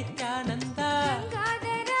ஜெய் நித்யானந்தா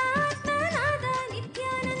கங்காதர ஆத்மநாதா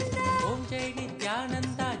நித்யானந்தா ஓம் ஜெய்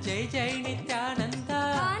நித்யானந்தா ஜெய் ஜெய் நித்யானந்தா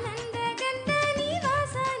ஆனந்த கந்த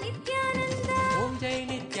நிவாசா நித்யானந்தா ஓம் ஜெய்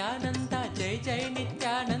நித்யானந்தா ஜெய் ஜெய்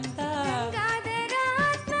நித்யானந்தா கங்காதர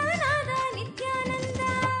ஆத்மநாதா நித்யானந்தா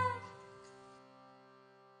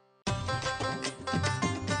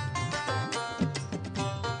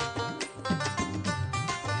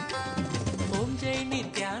ஓம் ஜெய்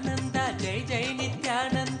நித்யானந்தா ஜெய் ஜெய்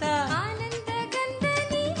நித்யானந்தா ஆனந்த கந்த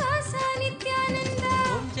நிவாசா நித்யானந்தா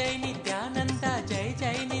ஓம் ஜெய் நித்யானந்தா ஜெய்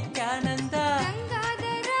ஜெய் நித்யானந்தா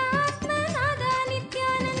கங்காதர ஆத்மநாதா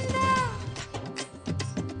நித்யானந்தா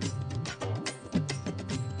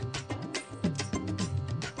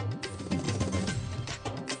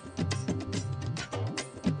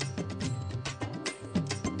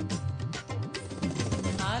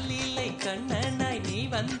ஆலிலை கண்ணனாய் நீ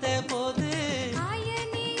வந்த போது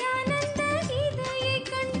ஆயனே ஆனந்த கீதையை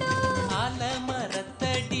கண்டோம்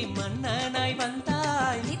ஆலமரத்தடி மன்னனாய்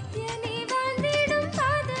வந்தாய் நித்யனே வாழ்ந்திடும்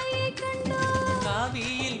பாதையை கண்டோம்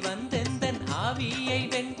காவியில் வந்தெந்தன் ஆவியை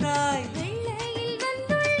வென்றாய் வெள்ளையில்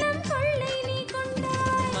வந்துள்ளம் கொள்ளை நீ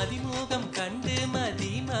கொண்டாய் மதிமுகம் கண்டு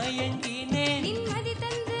மதி மயங்கினேன் நிம்மதி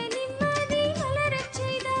தந்து நிம்மதி மலரச்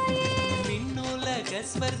செய்தாயே விண்ணுலக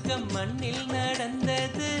ஸ்வர்க்கம் மண்ணில்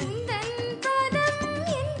நடந்தது உந்தன் பாதம்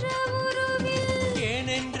என்ற உருவில்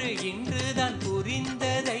ஏனென்று இன்றுதான்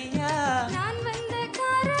புரிந்ததையா நான் வந்த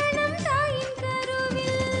காரணம் தாயின்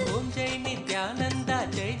கருவில் ஓம் ஜெய் நித்யானந்தா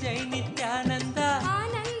ஜெய் ஜெய் நித்யானந்தா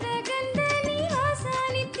ஆனந்த கந்த நிவாசா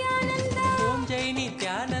நித்யானந்தா ஓம் ஜெய்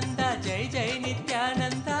நித்யானந்தா ஜெய் ஜெய்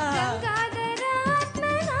நித்யானந்தா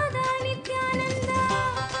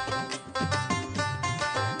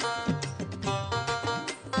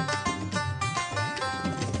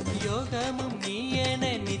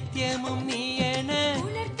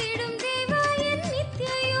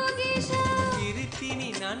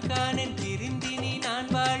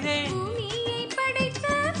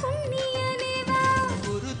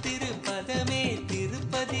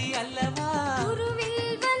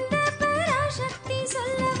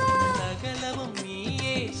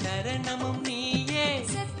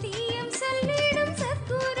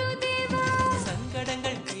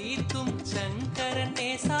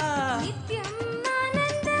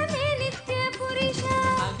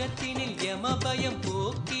அகத்தினில் யமபயம்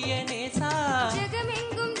போக்கிய நேசா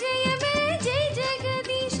ஜகமெங்கும் ஜெயமே ஜெய்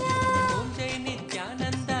ஜெகதீஷா ஓம் ஜெய்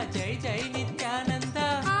நித்யானந்தா ஜெய் ஜெய் நித்யானந்தா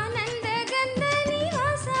ஆனந்த கந்த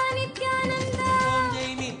நிவாசா நித்யானந்தா ஓம்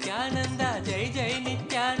ஜெய் நித்யானந்தா ஜெய் ஜெய்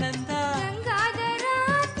நித்யானந்தா கங்காதர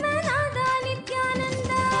ஆத்மநாதா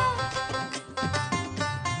நித்யானந்தா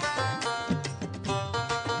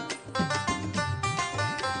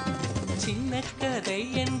சின்ன கதை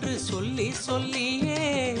என்று சொல்லி சொல்லியே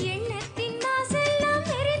எண்ணத்தின் மாசெல்லாம்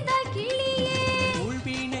எரிந்தாய் கிளியே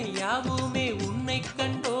உள்வினை யாவுமே உன்னை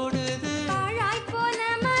கண்டோடுது பாழாய் போன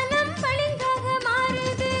மனம் பளிங்காக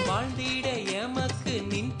மாறுது வாழ்ந்திட எமக்கு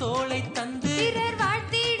நின் தோளை தந்து பிறர்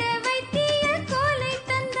வாழ்த்திட வைத்திய கோலை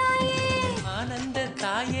தந்தாயே ஆனந்த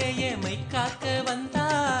தாயே எமை காக்க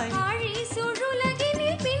வந்தாய் ஆழி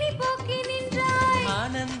சுழுலகினில் பிணி போக்கி நின்றாய்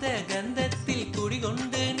ஆனந்த கந்தத்தில்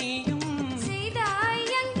குடிகொண்டு நீயும் செய்தாய்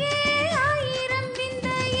அங்கே ஆயிரம்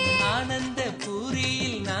விந்தையே ஆனந்த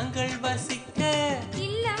பூரியில் நாங்கள் வசிக்க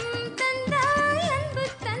இல்லம் தந்தாய் அன்பு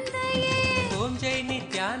தந்தையே ஓம் ஜெய்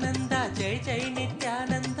நித்யானந்தா ஜெய் ஜெய்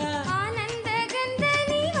நித்யானந்தா ஆனந்த கந்த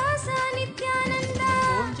நிவாசா நித்யானந்தா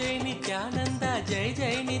ஓம் ஜெய் நித்யானந்தா ஜெய்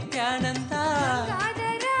ஜெய் நித்யானந்தா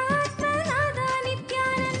கங்காதர ஆத்மநாதா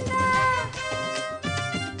நித்யானந்தா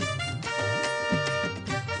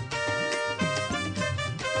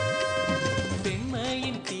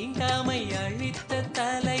பெண்மையின் தீண்டாமை அழித்த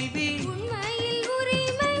தலைவி உண்மையில்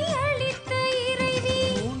உரிமை அளித்த இறைவி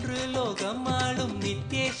மூன்று லோகம் ஆளும்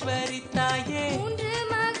நித்யேஸ்வரி தாயே மூன்று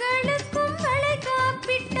மகளுக்கும் வளை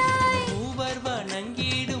காப்பிட்டாய் மூவர்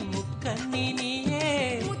வணங்கிடும் முக்கண்ணி நீயே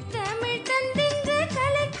முத்தமிழ் தந்திங்கு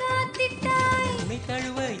கலை காத்திட்டாய் உன்னை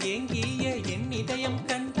தழுவ ஏங்கிய என் இதயம்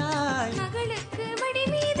கண்டாய் மகளுக்கு மடி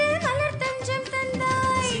மீது மலர் தஞ்சம்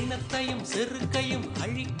தந்தாய் சின்னத்தையும் செருக்கையும்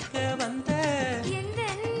அழிக்க வந்த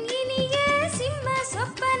எந்தன் இனிய சிம்ம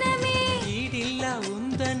சொப்பனமே ஈடில்லா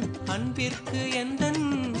உந்தன் அன்பிற்கு எந்தன்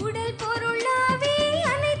உடல் பொருளாவே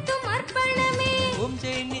அனைத்தும் அர்ப்பணமே ஓம்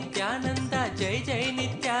ஜெய் நித்யானந்தா ஜெய் ஜெய்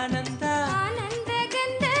நித்யானந்தா ஆனந்த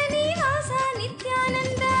கந்த நிவாசா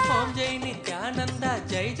நித்யானந்தா ஓம் ஜெய் நித்யானந்தா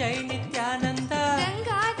ஜெய் ஜெய் நித்யானந்தா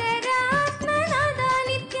கங்காதர ஆத்மநாதா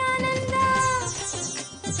நித்யானந்தா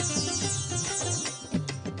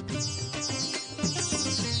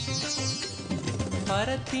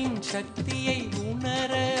பரத்தின் சக்தியை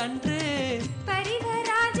உணர அன்று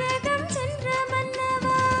பரிவராஜகம் சென்ற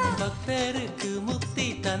மன்னவா பக்தருக்கு முக்தி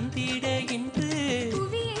தந்திட இன்று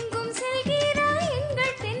புவி எங்கும் செல்கிறாய்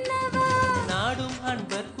எங்கள் தென்னவா நாடும்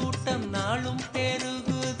அன்பர் கூட்டம் நாளும்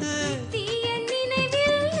பெருகுது தீய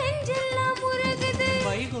நினைவில் நெஞ்செல்லாம் உருகுது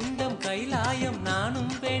வைகுண்டம் கைலாயம்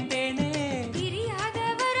நானும் வேண்டேனே பிரியாத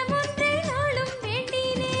வரம் ஒன்றை நாளும்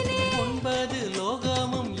வேண்டினேனே 9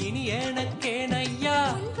 லோகமும் இனி எனக்கேனையா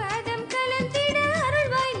உன் பாதம் கலந்திட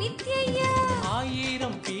அருள்வாய் நித்யையா 1000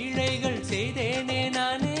 பீழைகள் செய்தேனே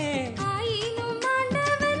நானே ஆயினும்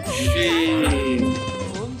ஆண்டவன்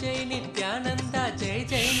ஓம் ஜெய் நித்யானந்தா ஜெய்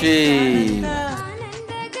ஜெய் ஸ்ரீ. நித்யானந்தா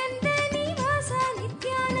ஆனந்த கந்த நிவாசா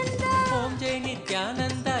நித்யானந்தா ஓம் ஜெய்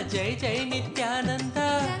நித்யானந்தா ஜெய் ஜெய் நித்யானந்தா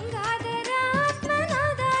கங்காதர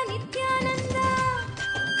ஆத்மநாதா நித்யானந்தா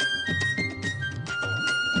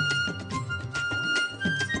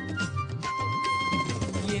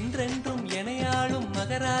என்றென்றும் எனையாளும்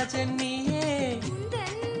மகராஜன் நீயே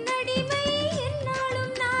உந்தன் அடிமை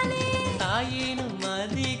என்னாலும் நானே தாயினும்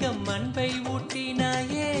அதிகம் அன்பை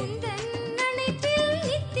ஊட்டினாயே உந்தன் அணைப்பில்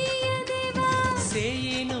நித்திய தேவா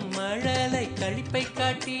சேயினும் மழலை கழிப்பை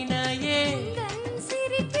காட்டினாயே உந்தன்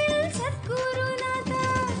சிரிப்பில் சத்குருநாதா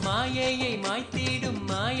மாயையை மாய்த்திடும்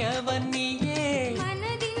மாயவன் நீயே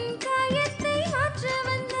மனதின் காயத்தை மாற்ற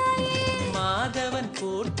வந்தாயே மாதவன்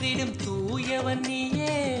போற்றிடும் தூயவன்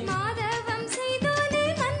நீயே மாதவம் செய்தோனை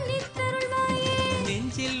மன்னித்தருள்வாயே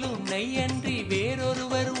நெஞ்சில் உன்னை அன்றி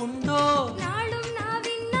வேறொருவர் உண்டோ நாளும்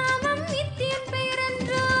நாவின் நாமம் நித்தியன்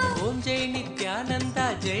பெயரன்றோ ஓம் ஜெய் நித்யானந்தா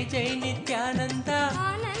ஜெய் ஜெய் நித்யானந்தா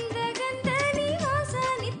ஆனந்த கந்த நிவாசா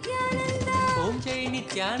நித்யானந்தா ஓம் ஜெய்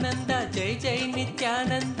நித்யானந்தா ஜெய் ஜெய்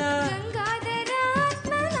நித்யானந்தா கங்காதர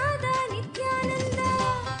ஆத்மநாதா நித்யானந்தா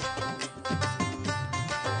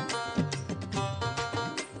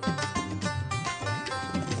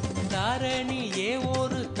தாரணியே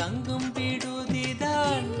ஒரு தங்கும்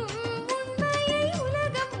விடுதிதான் என்னும் உண்மையை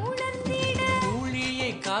உலகம் உணர்ந்திட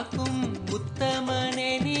ஊழியை காக்கும்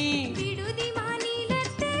உத்தமனே நீ விடுதி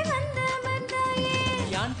மாநிலத்தே வந்தமர்ந்தாயே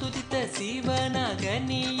யான் துதித்த சீவனாக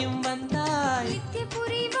நீயும் வந்தாய்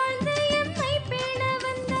நித்தியபுரி வாழ்ந்த எம்மை பேண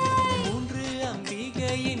வந்தாய் 3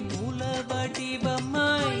 அம்பிகையின் மூல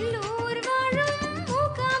வடிவமாய் உள்ளூர் வாழும்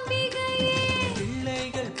மூகாம்பிகையே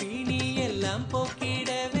பிள்ளைகள் பீனி எல்லாம்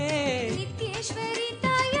போக்கிடவே நித்யேஸ்வரி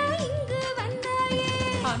தாயாய்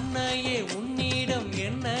அன்னையே உன்னிடம்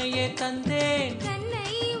என்னையே தந்தேன்.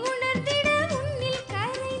 தன்னை உணர்ந்திட உன்னில்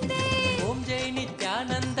கரைந்தேன். ஓம் ஜெய்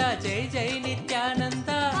நித்யானந்தா ஜெய் ஜெய்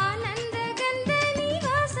நித்யானந்தா. ஆனந்த கந்த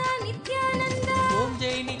நிவாசா நித்யானந்தா. ஓம்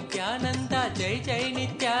ஜெய் நித்யானந்தா ஜெய் ஜெய்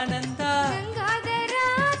நித்யானந்தா. கங்காதர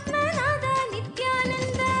ஆத்மநாதா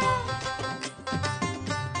நித்யானந்தா.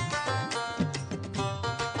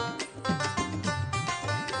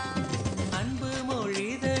 அன்பு மொழி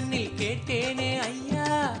தன்னில் கேட்டேனே ஐயா,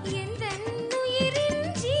 எந்தன் உயிரின்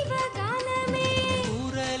ஜீவகானமே.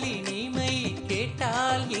 குரலின் இனிமை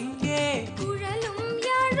கேட்டால் எங்கே, குழலும்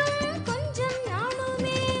யாழும் கொஞ்சம்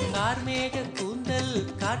நானுமே. கார்மேக கூந்தல்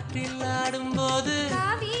காற்றில் ஆடும்போது,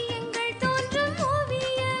 காவியங்கள் தோன்றும்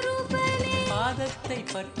ஓவிய ரூபனே. பாதத்தை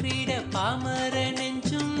பற்றிட பாமர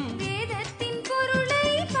நெஞ்சும், வேதத்தின் பொருளை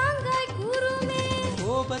பாங்காய் கூறுமே.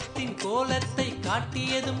 கோபத்தின் கோலத்தை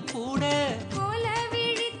காட்டியதும் கூட, கோல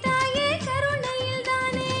விழித்தாயே கருணையில்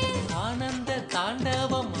தானே. ஆனந்த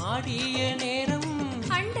தாண்டவம் ஆடிய நேரம்.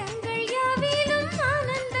 அண்டங்கள் யாவிலும்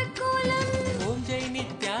ஆனந்த கோலம். ஓம் ஜெய்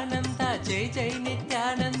நித்யானந்தா ஜெய் ஜெய்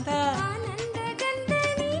நித்யானந்தா. ஆனந்த கந்த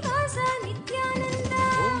நிவாசா நித்யானந்தா.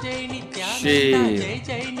 ஓம் Jai Nithyananda Shiva. Jai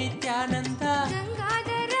Jai Nithyananda.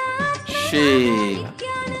 Gangadhar Shiva.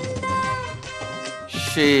 Nithyananda.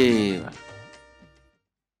 Shiva.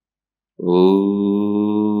 Om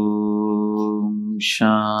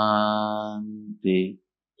Shanti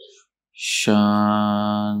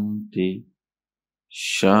Shanti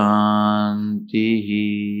Shanti.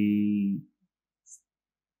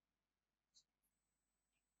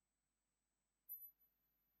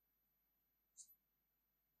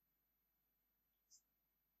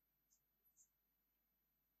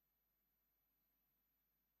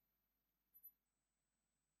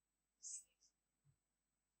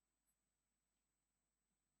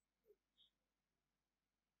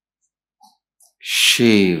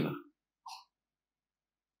 Shiva.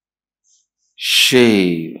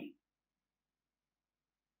 Shiva.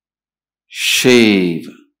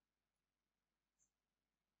 Shiva.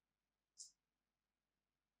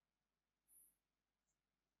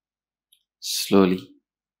 Slowly,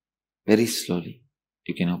 very slowly,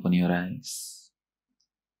 you can open your eyes.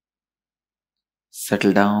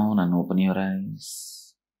 Settle down and open your eyes.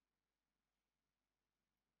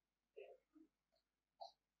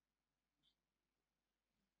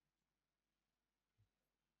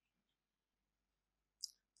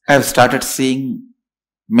 I have started seeing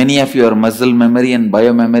many of your muscle memory and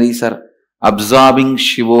biomemories are absorbing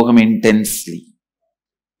Shivoham intensely.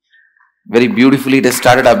 Very beautifully it has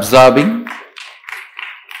started absorbing.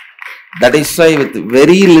 That is why with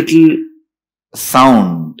very little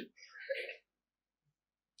sound,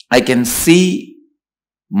 I can see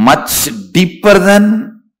much deeper than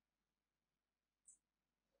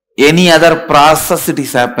any other process it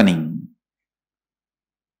is happening.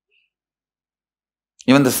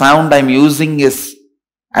 Even the sound I am using is,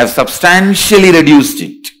 I have substantially reduced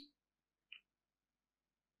it.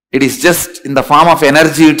 It is just in the form of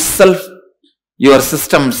energy itself. Your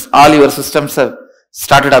systems, all your systems have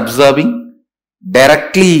started absorbing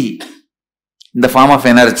directly in the form of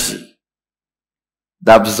energy.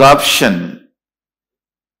 The absorption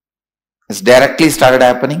has directly started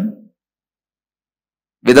happening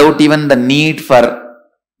without even the need for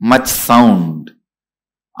much sound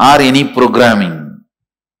or any programming.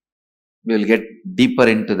 We will get deeper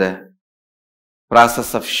into the process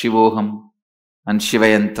of Shivoham and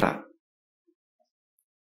Shivayantra.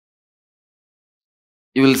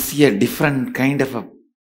 You will see a different kind of a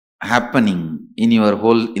happening in your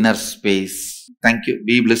whole inner space. Thank you.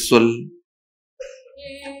 Be blissful.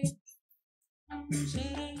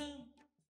 Sharanam